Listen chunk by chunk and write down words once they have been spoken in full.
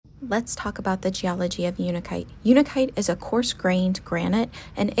Let's talk about the geology of Unakite. Unakite is a coarse-grained granite,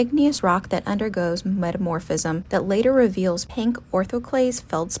 an igneous rock that undergoes metamorphism that later reveals pink orthoclase,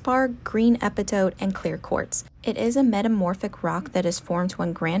 feldspar, green epidote, and clear quartz. It is a metamorphic rock that is formed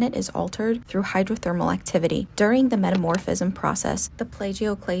when granite is altered through hydrothermal activity. During the metamorphism process, the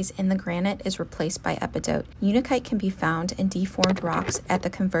plagioclase in the granite is replaced by epidote. Unakite can be found in deformed rocks at the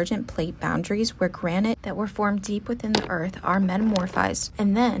convergent plate boundaries where granite that were formed deep within the earth are metamorphized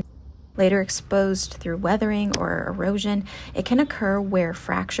and then later exposed through weathering or erosion. It can occur where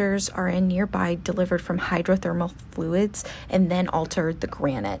fractures are in nearby delivered from hydrothermal fluids and then alter the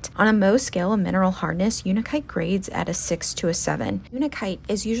granite. On a Mohs scale of mineral hardness, Unakite grades at a 6 to a 7. Unakite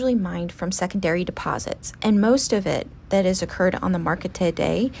is usually mined from secondary deposits, and most of it that has occurred on the market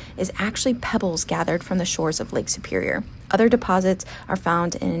today is actually pebbles gathered from the shores of Lake Superior. Other deposits are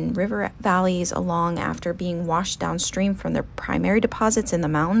found in river valleys along after being washed downstream from their primary deposits in the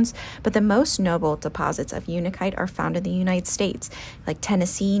mountains, but the most noble deposits of Unakite are found in the United States, like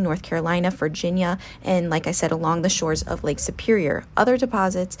Tennessee, North Carolina, Virginia, and like I said, along the shores of Lake Superior. Other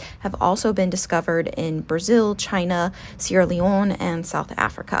deposits have also been discovered in Brazil, China, Sierra Leone, and South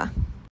Africa.